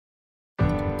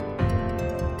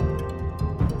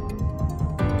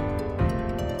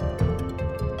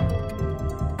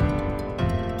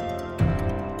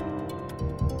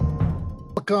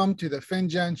Welcome to the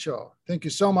Finjan Show. Thank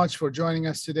you so much for joining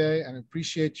us today, and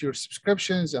appreciate your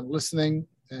subscriptions and listening,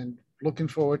 and looking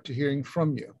forward to hearing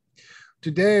from you.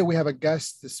 Today, we have a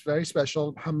guest that's very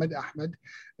special, Mohamed Ahmed,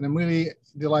 and I'm really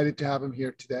delighted to have him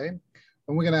here today.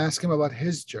 And we're going to ask him about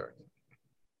his journey.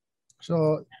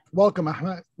 So welcome,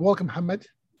 Ahmed. Welcome, Mohamed.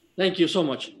 Thank you so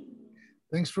much.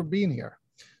 Thanks for being here.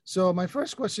 So my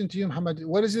first question to you, Mohamed,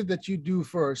 what is it that you do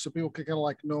first so people can kind of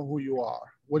like know who you are?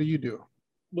 What do you do?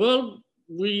 Well,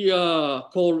 we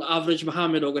call Average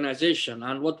Mohammed Organization,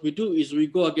 and what we do is we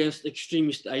go against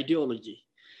extremist ideology.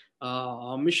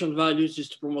 Our mission values is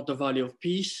to promote the value of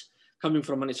peace, coming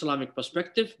from an Islamic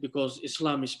perspective, because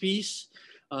Islam is peace.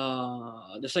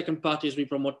 The second part is we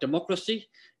promote democracy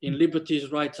in liberties,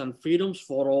 rights, and freedoms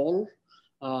for all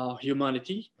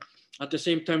humanity. At the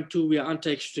same time, too, we are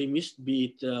anti-extremist,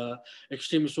 be it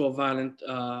extremists who are violent,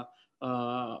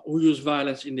 who use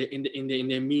violence in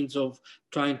the means of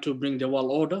trying to bring the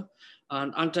world order,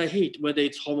 and anti-hate, whether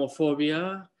it's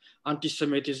homophobia,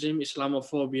 anti-Semitism,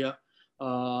 Islamophobia,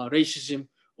 racism,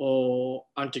 or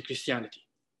anti-Christianity.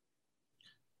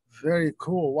 Very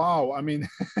cool. Wow. I mean,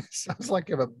 sounds like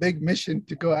you have a big mission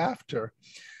to go after.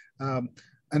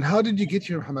 And how did you get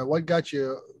here, Mohamed? What got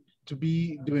you to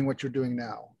be doing what you're doing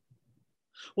now?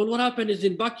 Well, what happened is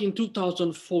back in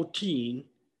 2014,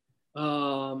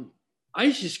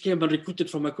 ISIS came and recruited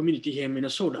from my community here in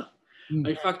Minnesota.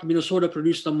 In fact, Minnesota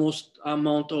produced the most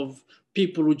amount of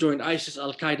people who joined ISIS,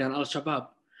 Al-Qaeda, and Al-Shabaab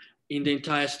in the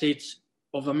entire states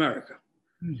of America.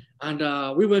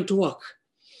 And we went to work.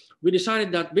 We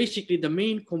decided that basically the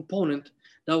main component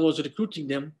that was recruiting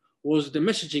them was the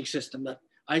messaging system that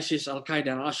ISIS,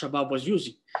 Al-Qaeda, and Al-Shabaab was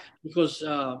using, because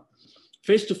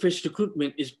face-to-face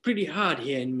recruitment is pretty hard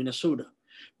here in Minnesota,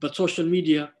 but social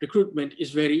media recruitment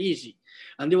is very easy.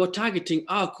 And they were targeting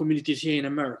our communities here in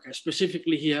America,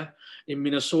 specifically here in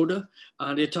Minnesota,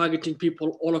 and they're targeting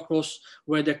people all across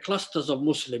where there are clusters of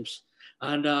Muslims.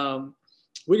 And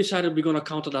we decided we're gonna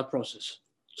counter that process.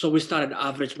 So we started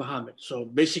Average Mohammed. So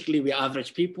basically we're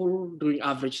average people doing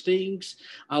average things.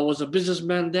 I was a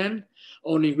businessman then,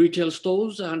 owning retail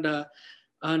stores and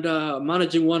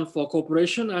managing one for a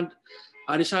corporation. And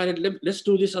I decided, let's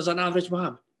do this as an Average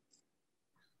Mohammed.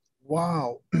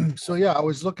 Wow. So yeah, I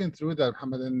was looking through that,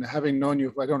 Mohamed, and having known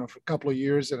you, I don't know, for a couple of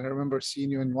years, and I remember seeing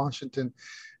you in Washington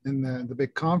in the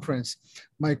big conference.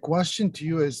 My question to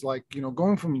you is, like, you know,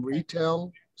 going from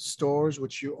retail stores,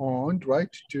 which you owned,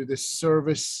 right, to this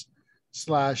service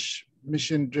 /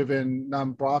 mission-driven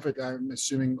nonprofit, I'm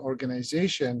assuming,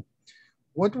 organization,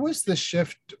 what was the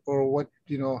shift, or what,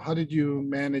 you know, how did you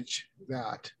manage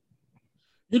that?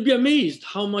 You'd be amazed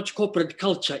how much corporate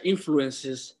culture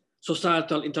influences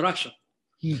societal interaction.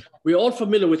 We're all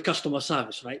familiar with customer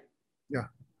service, right? Yeah.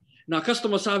 Now,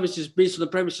 customer service is based on the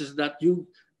premises that you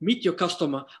meet your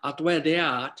customer at where they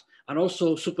are at, and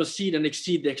also supersede and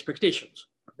exceed the expectations.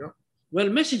 Yeah. Well,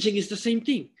 messaging is the same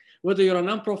thing, whether you're a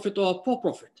nonprofit or a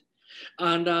for-profit.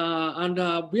 And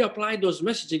we apply those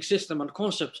messaging system and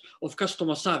concepts of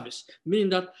customer service, meaning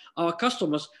that our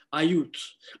customers are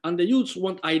youths, and the youths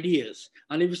want ideas.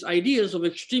 And if it's ideas of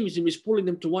extremism is pulling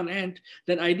them to one end,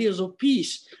 then ideas of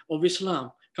peace of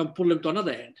Islam can pull them to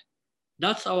another end.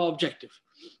 That's our objective.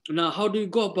 Now, how do we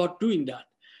go about doing that?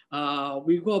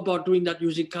 We go about doing that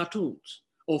using cartoons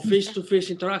or face-to-face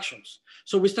interactions.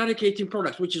 So we started creating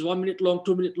products, which is 1 minute long,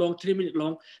 2 minute long, 3 minute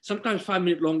long, sometimes 5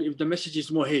 minute long if the message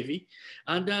is more heavy.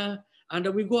 And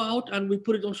we go out and we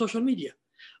put it on social media.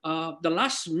 The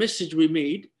last message we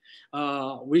made,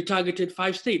 we targeted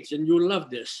 5 states, and you'll love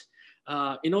this.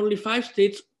 In only 5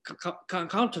 states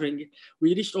countering it,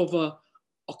 we reached over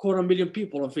 250,000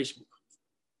 people on Facebook.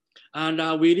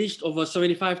 And we reached over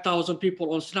 75,000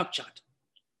 people on Snapchat,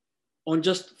 on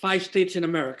just 5 states in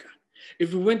America.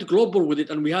 If we went global with it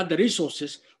and we had the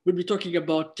resources, we'd be talking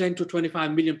about 10 to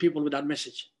 25 million people with that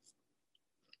message.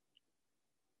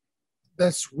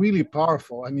 That's really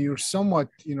powerful. And you're somewhat,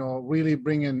 you know, really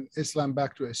bringing Islam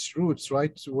back to its roots,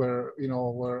 right? Where, you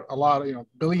know, where a lot of, you know,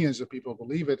 billions of people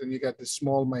believe it, and you got this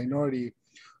small minority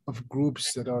of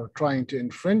groups that are trying to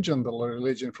infringe on the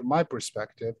religion, from my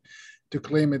perspective, to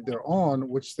claim it their own,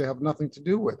 which they have nothing to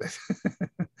do with it.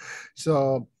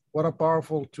 So what a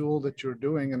powerful tool that you're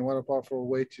doing, and what a powerful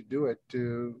way to do it,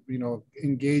 to, you know,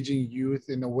 engaging youth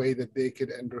in a way that they could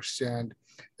understand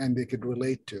and they could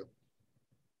relate to.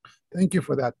 Thank you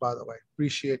for that, by the way.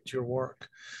 Appreciate your work.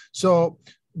 So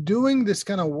doing this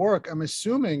kind of work, I'm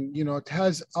assuming, you know, it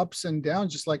has ups and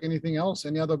downs, just like anything else,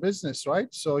 any other business,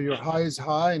 right? So your high is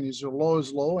high and your low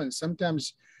is low. And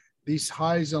sometimes these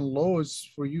highs and lows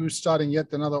for you starting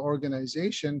yet another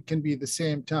organization can be at the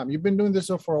same time. You've been doing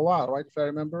this for a while, right? If I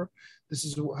remember, this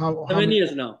is how 7 many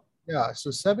years now. Yeah,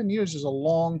 so 7 years is a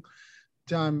long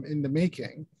time in the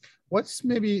making. What's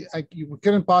maybe, like, you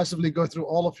couldn't possibly go through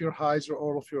all of your highs or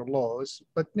all of your lows,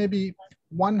 but maybe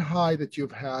one high that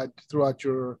you've had throughout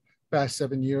your past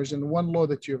 7 years and one low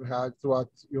that you've had throughout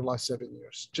your last 7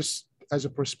 years, just as a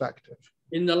perspective.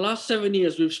 In the last 7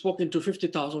 years, we've spoken to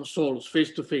 50,000 souls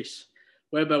face to face,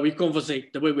 whereby we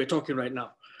conversate the way we're talking right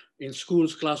now in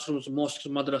schools, classrooms, mosques,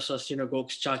 madrasas,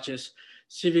 synagogues, churches,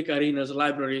 civic arenas,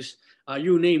 libraries,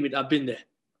 you name it, I've been there.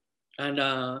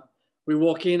 And we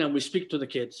walk in and we speak to the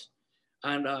kids.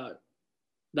 And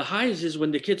the highest is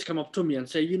when the kids come up to me and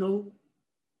say, you know,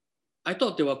 I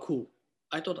thought they were cool.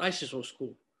 I thought ISIS was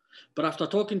cool. But after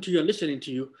talking to you and listening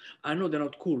to you, I know they're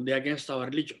not cool. They're against our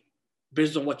religion,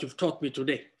 based on what you've taught me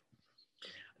today.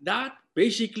 That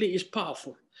basically is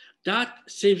powerful. That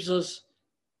saves us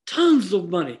tons of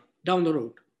money down the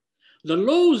road. The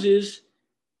lows is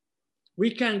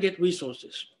we can't get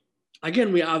resources.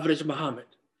 Again, we average Mohammed.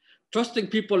 Trusting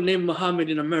people named Mohammed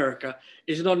in America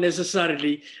is not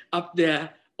necessarily up there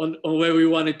on where we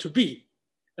want it to be.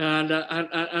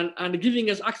 And giving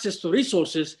us access to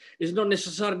resources is not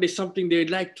necessarily something they'd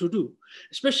like to do,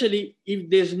 especially if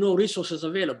there's no resources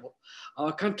available.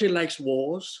 Our country likes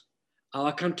wars.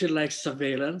 Our country likes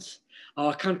surveillance.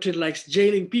 Our country likes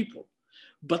jailing people,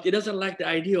 but it doesn't like the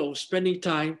idea of spending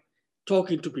time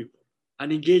talking to people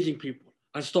and engaging people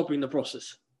and stopping the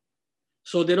process.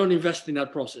 So they don't invest in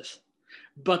that process.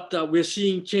 But we're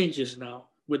seeing changes now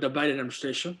with the Biden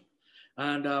administration.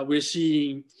 And we're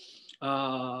seeing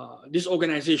these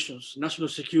organizations, national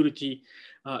security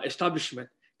establishment,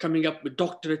 coming up with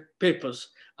doctorate papers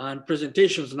and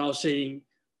presentations now saying,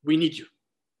 we need you.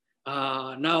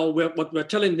 Now what we're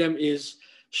telling them is,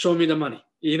 show me the money,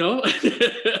 you know?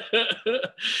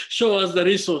 Show us the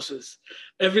resources.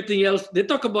 Everything else, they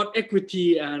talk about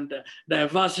equity and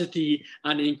diversity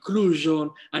and inclusion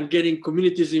and getting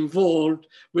communities involved.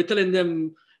 We're telling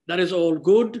them that is all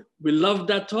good. We love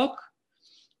that talk,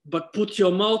 but put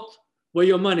your mouth where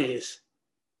your money is.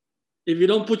 If you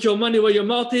don't put your money where your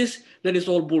mouth is, then it's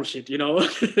all bullshit, you know?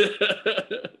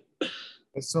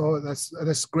 So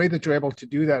that's great that you're able to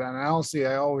do that. And honestly,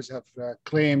 I always have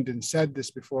claimed and said this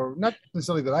before, not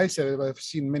necessarily that I said it, but I've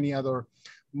seen many other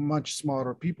much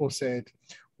smarter people say it.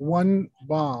 One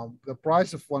bomb, the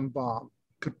price of one bomb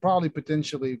could probably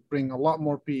potentially bring a lot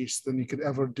more peace than you could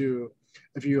ever do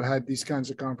if you had these kinds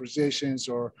of conversations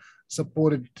or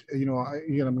supported, I'm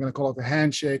going to call it a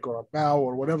handshake or a bow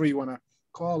or whatever you want to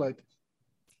call it,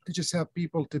 to just have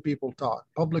people to people talk.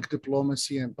 Public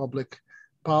diplomacy and public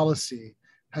policy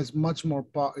is much more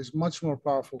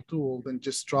powerful tool than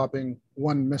just dropping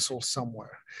one missile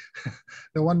somewhere.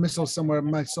 The one missile somewhere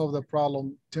might solve the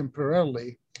problem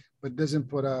temporarily, but doesn't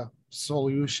put a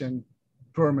solution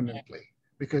permanently,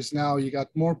 because now you got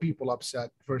more people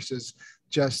upset versus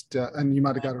just, and you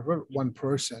might have got one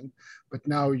person, but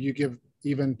now you give,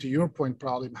 even to your point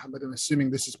probably, Mohammed, I'm assuming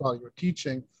this is probably your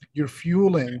teaching, you're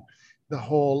fueling the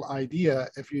whole idea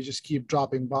if you just keep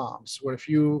dropping bombs, where if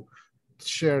you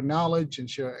share knowledge and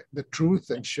share the truth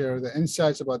and share the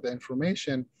insights about the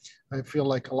information, I feel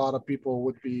like a lot of people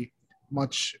would be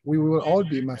we would all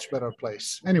be a much better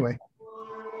place. Anyway,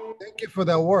 thank you for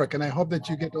that work. And I hope that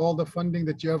you get all the funding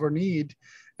that you ever need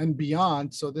and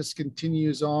beyond, so this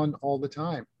continues on all the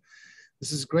time.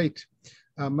 This is great.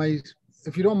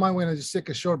 If you don't mind, we're going to just take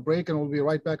a short break and we'll be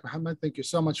right back. Mohammed, thank you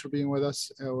so much for being with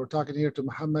us. We're talking here to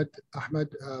Mohamed Ahmed,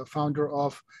 founder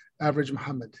of Average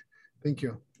Mohammed. Thank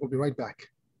you. We'll be right back.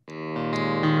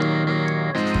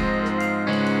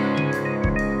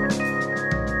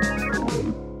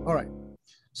 All right.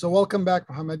 So welcome back,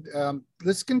 Mohammed.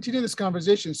 Let's continue this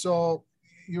conversation. So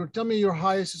you're telling me your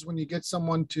highest is when you get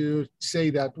someone to say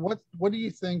that. What do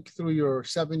you think through your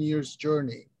 7 years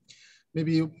journey?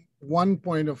 Maybe one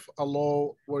point of a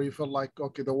low where you felt like,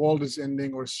 okay, the world is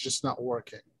ending or it's just not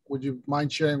working. Would you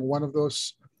mind sharing one of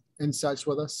those insights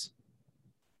with us?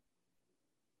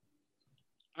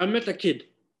 I met a kid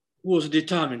who was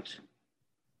determined,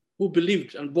 who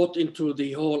believed and bought into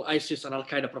the whole ISIS and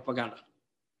Al-Qaeda propaganda.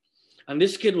 And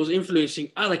this kid was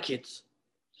influencing other kids.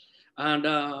 And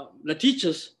the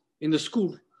teachers in the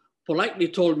school politely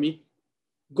told me,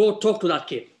 go talk to that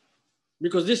kid.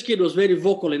 Because this kid was very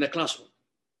vocal in the classroom,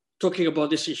 talking about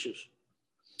these issues.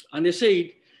 And they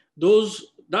said,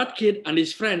 that kid and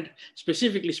his friend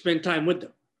specifically spent time with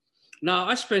them. Now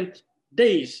I spent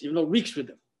days, weeks with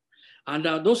them. And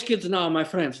those kids now are my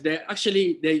friends. They're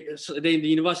in the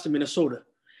University of Minnesota.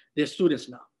 They're students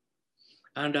now.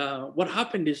 And what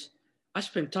happened is I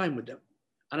spent time with them.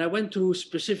 And I went through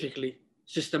specifically,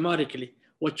 systematically,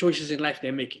 what choices in life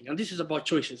they're making. And this is about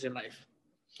choices in life.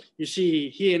 You see,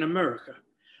 here in America,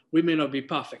 we may not be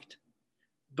perfect,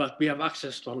 but we have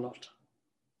access to a lot.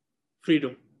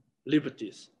 Freedom,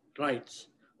 liberties, rights,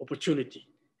 opportunity,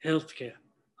 healthcare,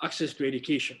 access to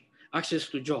education, access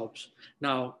to jobs.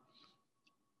 Now,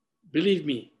 believe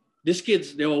me, these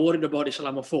kids, they were worried about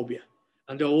Islamophobia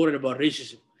and they were worried about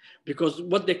racism, because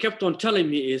what they kept on telling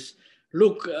me is,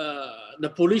 look, the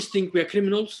police think we are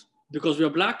criminals because we are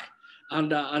black,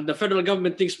 and the federal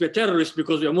government thinks we're terrorists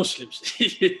because we are Muslims.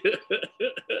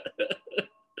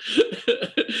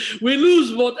 We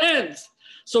lose both ends.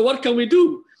 So what can we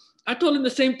do? I told him the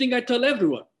same thing I tell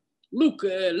everyone. Look,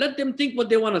 let them think what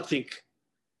they want to think.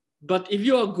 But if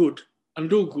you are good and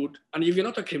do good, and if you're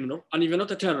not a criminal, and if you're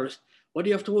not a terrorist, what do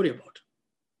you have to worry about?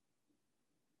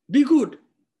 Be good,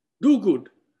 do good.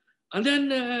 And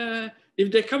then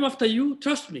if they come after you,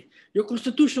 trust me, your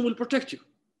constitution will protect you.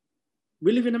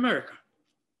 We live in America.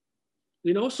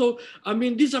 You know, so, I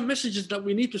mean, these are messages that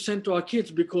we need to send to our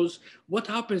kids, because what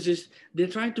happens is they're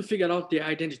trying to figure out their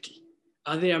identity.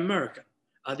 Are they American?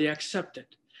 Are they accepted?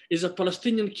 Is a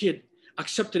Palestinian kid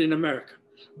accepted in America?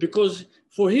 Because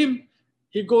for him,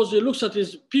 he looks at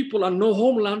his people and no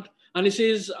homeland, and he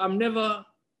says,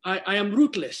 I am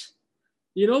ruthless,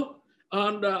 you know?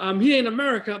 And I'm here in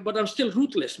America, but I'm still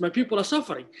ruthless. My people are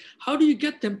suffering. How do you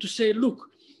get them to say, look,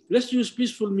 let's use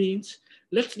peaceful means.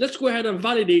 Let's go ahead and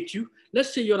validate you.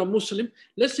 Let's say you're a Muslim.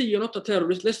 Let's say you're not a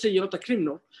terrorist. Let's say you're not a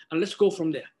criminal. And let's go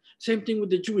from there. Same thing with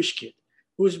the Jewish kid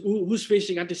who's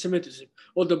facing anti-Semitism,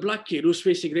 or the black kid who's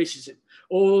facing racism,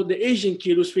 or the Asian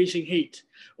kid who's facing hate,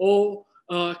 or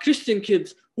Christian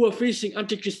kids who are facing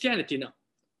anti-Christianity now.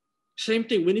 Same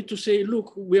thing. We need to say,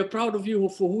 look, we are proud of you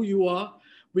for who you are.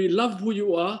 We love who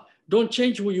you are. Don't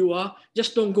change who you are.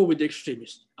 Just don't go with the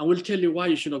extremists. And we'll tell you why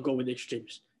you should not go with the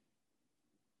extremists.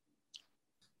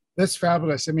 That's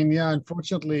fabulous. I mean, yeah,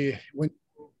 unfortunately, when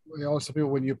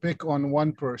you pick on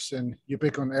one person, you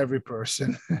pick on every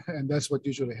person, and that's what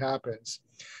usually happens.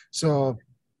 So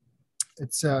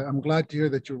it's I'm glad to hear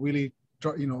that you're really,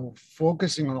 you know,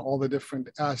 focusing on all the different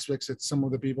aspects that some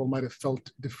of the people might have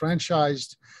felt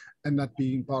differentiated and not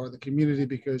being part of the community,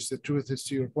 because the truth is,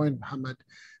 to your point, Mohamed,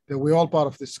 that we're all part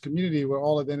of this community. We're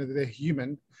all, at the end of the day,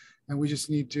 human, and we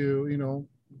just need to, you know,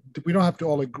 we don't have to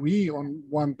all agree on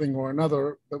one thing or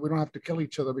another, but we don't have to kill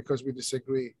each other because we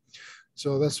disagree.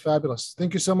 So that's fabulous.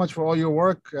 Thank you so much for all your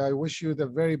work. I wish you the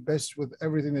very best with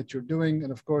everything that you're doing.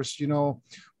 And of course, you know,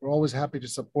 we're always happy to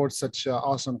support such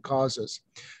awesome causes.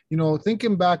 You know,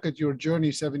 thinking back at your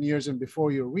journey 7 years and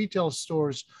before, your retail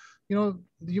stores, you know,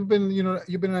 you've been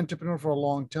an entrepreneur for a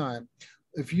long time.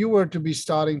 If you were to be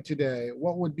starting today,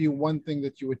 what would be one thing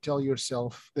that you would tell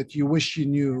yourself that you wish you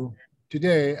knew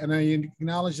today? And I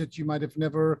acknowledge that you might have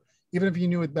never, even if you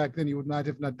knew it back then, you would not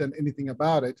have not done anything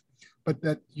about it, but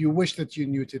that you wish that you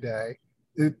knew today,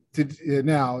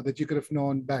 now, that you could have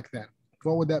known back then.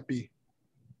 What would that be?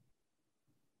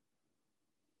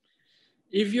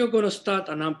 If you're going to start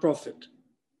a nonprofit,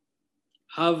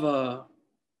 have a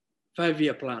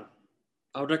 5-year plan.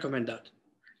 I would recommend that.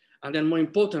 And then more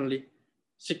importantly,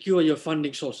 secure your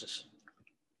funding sources.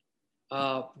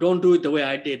 Don't do it the way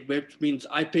I did, which means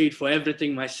I paid for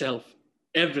everything myself,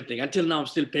 everything. Until now, I'm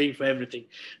still paying for everything.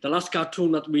 The last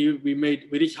cartoon that we made,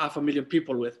 we reached 500,000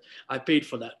 people with, I paid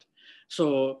for that.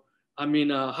 So, I mean,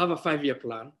 have a 5-year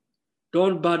plan.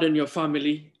 Don't burden your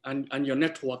family and your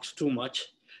networks too much,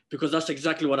 because that's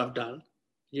exactly what I've done.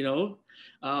 You know,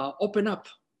 open up,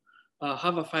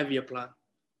 have a 5-year plan.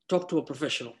 Talk to a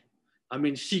professional. I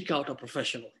mean, seek out a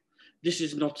professional. This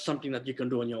is not something that you can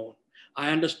do on your own.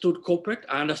 I understood corporate,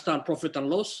 I understand profit and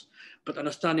loss, but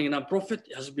understanding a nonprofit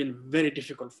has been very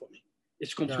difficult for me.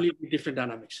 It's completely different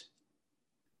dynamics.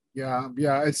 Yeah,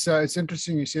 it's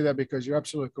interesting you say that, because you're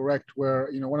absolutely correct.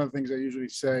 Where, you know, one of the things I usually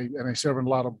say, and I serve in a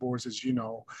lot of boards, as you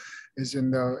know, is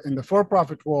in the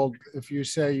for-profit world, if you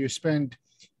say you spend,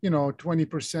 you know,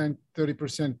 20%,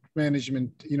 30%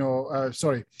 management, you know,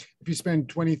 if you spend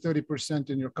 20, 30%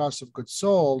 in your cost of goods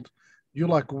sold, you're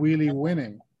like really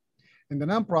winning. In the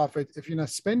nonprofit, if you're not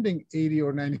spending 80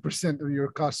 or 90% of your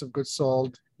cost of goods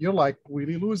sold, you're like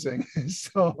really losing.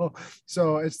 So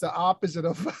it's the opposite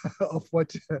of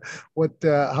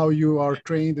how you are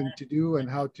trained and to do and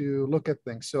how to look at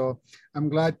things. So I'm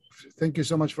glad. Thank you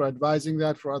so much for advising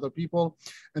that for other people.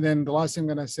 And then the last thing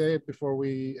I'm going to say before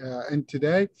we end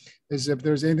today is, if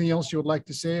there's anything else you would like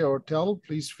to say or tell,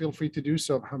 please feel free to do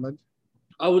so, Mohamed.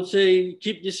 I would say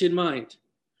keep this in mind.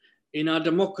 In our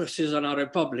democracies and our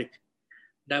republic,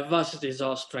 diversity is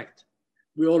our strength.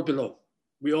 We all belong.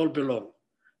 We all belong.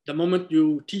 The moment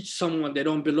you teach someone they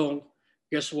don't belong,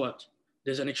 guess what?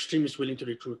 There's an extremist willing to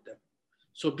recruit them.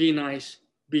 So be nice,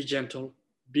 be gentle,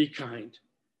 be kind,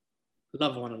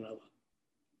 love one another.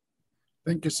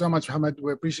 Thank you so much, Mohamed.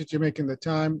 We appreciate you making the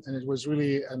time, and it was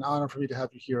really an honor for me to have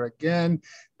you here again.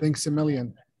 Thanks a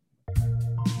million.